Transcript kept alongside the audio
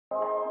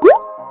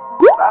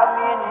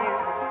in you,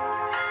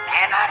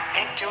 and I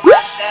think to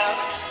myself,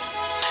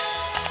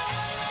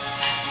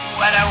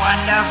 what a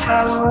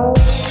wonderful world.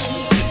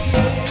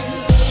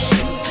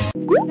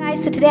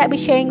 Guys, so today I'll be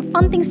sharing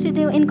fun things to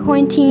do in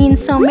quarantine,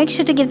 so make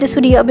sure to give this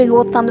video a big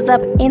old thumbs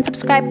up and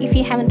subscribe if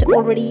you haven't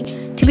already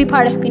to be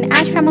part of Queen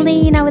Ash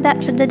family. Now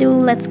without further ado,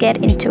 let's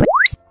get into it.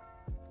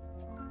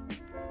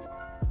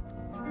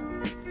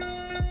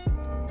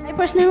 I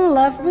personally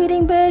love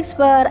reading books,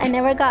 but I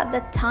never got the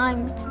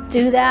time to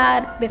do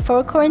that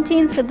before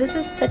quarantine, so this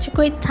is such a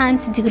great time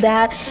to do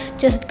that.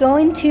 Just go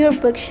into your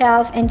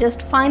bookshelf and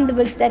just find the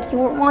books that you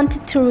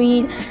wanted to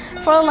read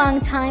for a long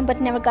time but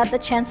never got the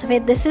chance of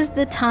it. This is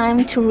the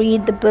time to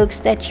read the books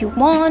that you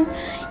want.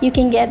 You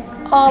can get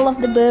all of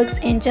the books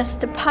and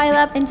just pile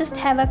up and just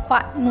have a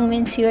quiet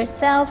moment to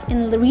yourself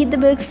and read the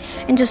books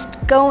and just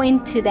go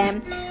into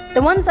them.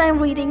 The ones I'm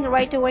reading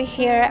right over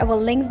here, I will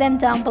link them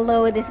down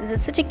below. This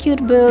is such a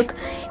cute book,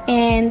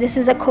 and this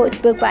is a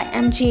quote book by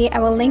MG. I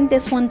will link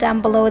this one down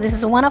below. This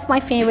is one of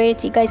my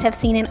favorites. You guys have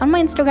seen it on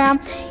my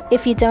Instagram.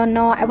 If you don't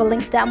know, I will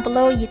link down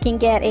below. You can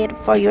get it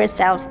for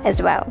yourself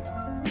as well.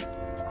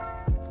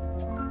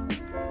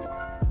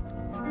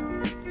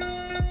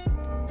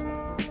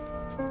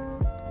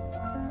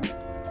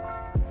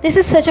 This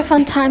is such a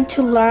fun time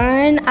to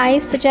learn. I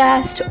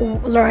suggest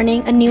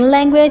learning a new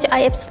language.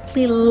 I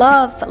absolutely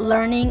love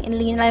learning a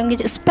new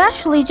language,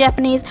 especially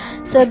Japanese.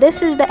 So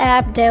this is the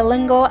app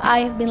Duolingo. I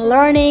have been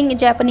learning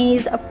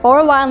Japanese for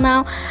a while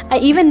now. I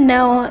even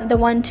know the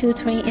 1, 2,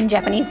 3 in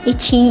Japanese.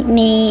 Ichi,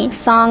 ni,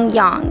 song,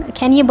 yang.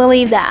 Can you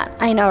believe that?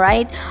 I know,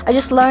 right? I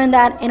just learned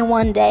that in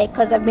one day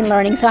because I've been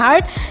learning so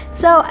hard.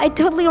 So I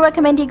totally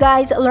recommend you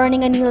guys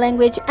learning a new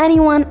language. Any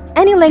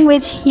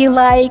language you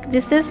like.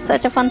 This is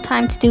such a fun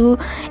time to do.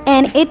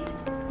 And it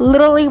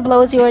literally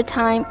blows your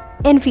time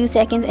in a few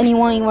seconds and you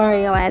won't even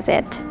realize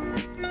it.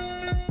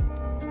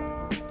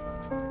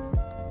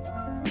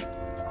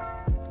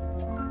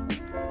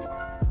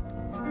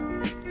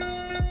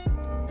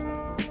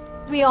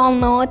 We all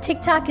know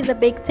TikTok is a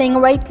big thing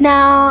right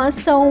now,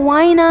 so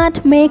why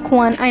not make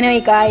one? I know you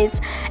guys,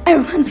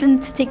 everyone's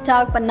into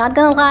TikTok, but not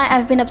gonna lie,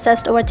 I've been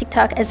obsessed over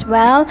TikTok as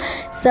well.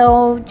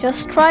 So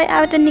just try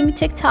out a new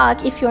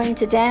TikTok. If you're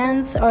into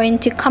dance or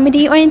into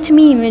comedy or into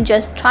meme,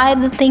 just try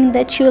the thing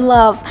that you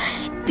love.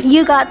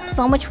 You got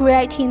so much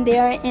variety in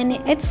there, and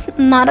it's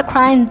not a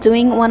crime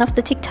doing one of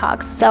the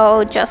TikToks,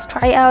 so just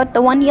try out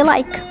the one you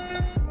like.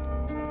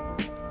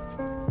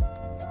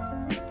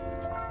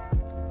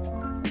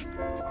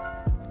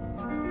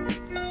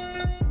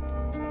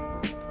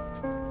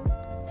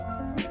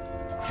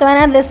 So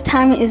I know this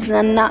time is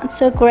not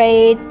so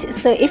great,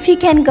 so if you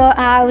can go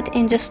out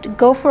and just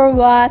go for a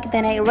walk,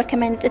 then I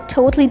recommend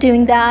totally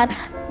doing that.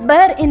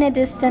 But in a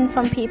distance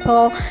from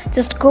people,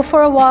 just go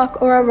for a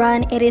walk or a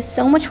run. It is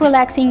so much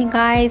relaxing, you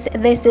guys.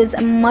 This is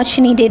much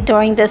needed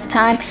during this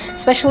time,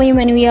 especially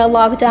when we are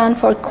locked down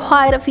for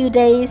quite a few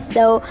days.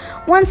 So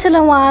once in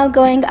a while,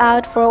 going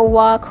out for a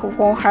walk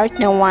won't hurt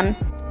no one.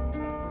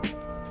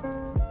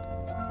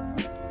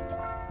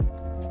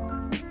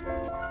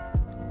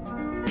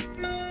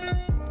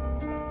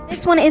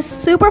 This one is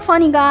super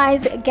funny,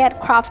 guys. Get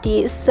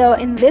crafty. So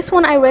in this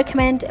one I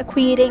recommend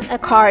creating a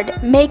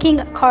card, making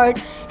a card,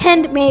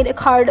 handmade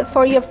card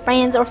for your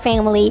friends or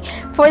family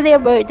for their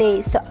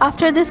birthdays. So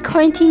after this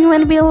quarantine,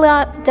 when we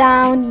lock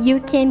down,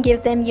 you can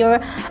give them your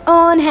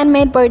own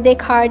handmade birthday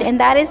card, and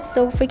that is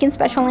so freaking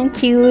special and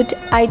cute.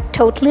 I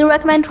totally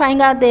recommend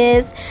trying out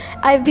this.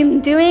 I've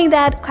been doing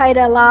that quite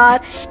a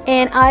lot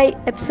and I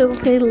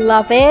absolutely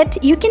love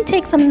it. You can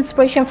take some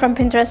inspiration from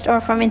Pinterest or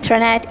from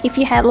internet if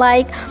you had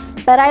like,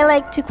 but I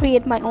like to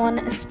create my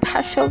own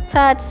special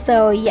touch.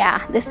 So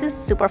yeah, this is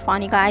super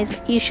fun, you guys.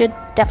 You should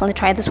definitely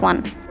try this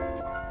one.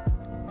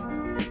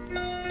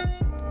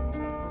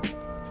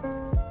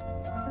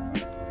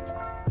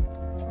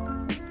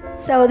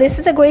 So this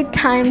is a great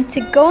time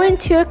to go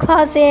into your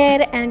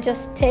closet and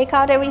just take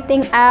out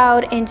everything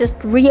out and just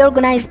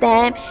reorganize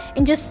them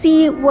and just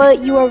see what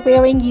you are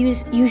wearing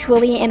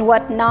usually and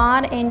what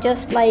not, and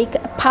just like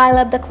pile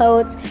up the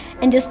clothes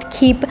and just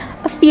keep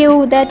a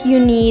few that you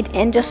need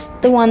and just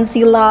the ones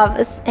you love,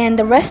 and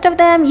the rest of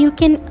them you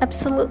can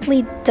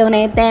absolutely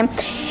donate them.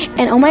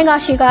 And oh my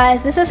gosh, you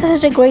guys, this is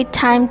such a great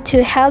time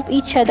to help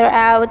each other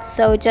out.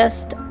 So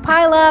just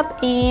pile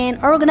up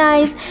and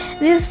organize.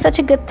 This is such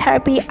a good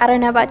therapy. I don't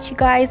know about you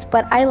guys,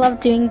 but I love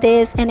doing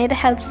this and it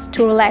helps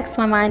to relax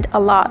my mind a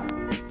lot.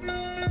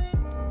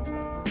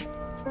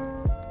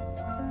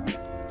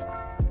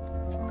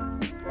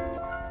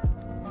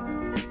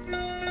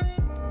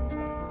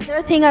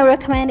 Another thing I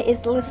recommend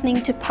is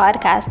listening to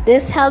podcasts.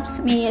 This helps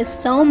me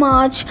so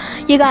much.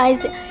 You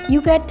guys,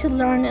 you get to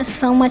learn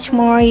so much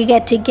more. You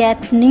get to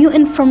get new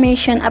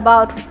information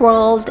about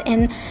world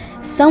and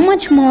so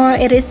much more.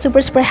 It is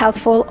super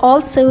helpful.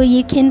 Also,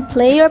 you can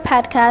play your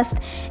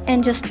podcast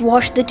and just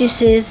wash the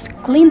dishes,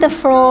 clean the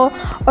floor,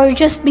 or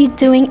just be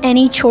doing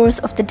any chores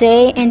of the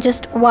day, and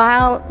just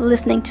while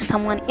listening to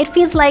someone, it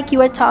feels like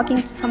you are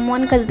talking to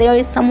someone because there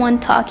is someone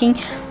talking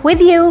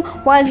with you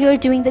while you're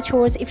doing the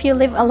chores. If you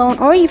live alone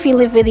or if you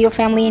live with your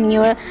family and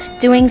you're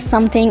doing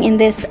something in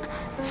this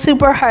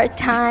super hard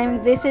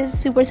time, this is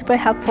super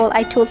helpful.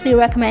 I totally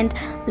recommend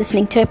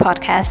listening to a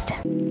podcast.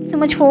 So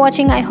much for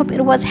watching. I hope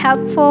it was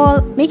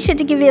helpful. Make sure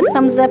to give it a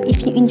thumbs up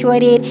if you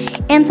enjoyed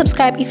it, and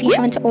subscribe if you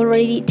haven't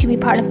already to be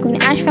part of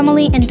Queen Ash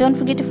family. And don't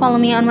forget to follow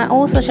me on my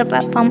all social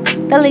platform.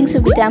 The links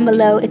will be down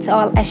below. It's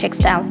all Aisha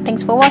Style.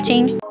 Thanks for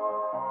watching. And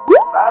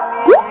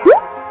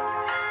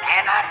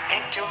I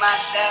think to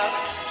myself,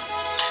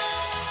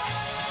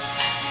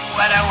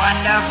 what a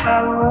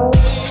wonderful world.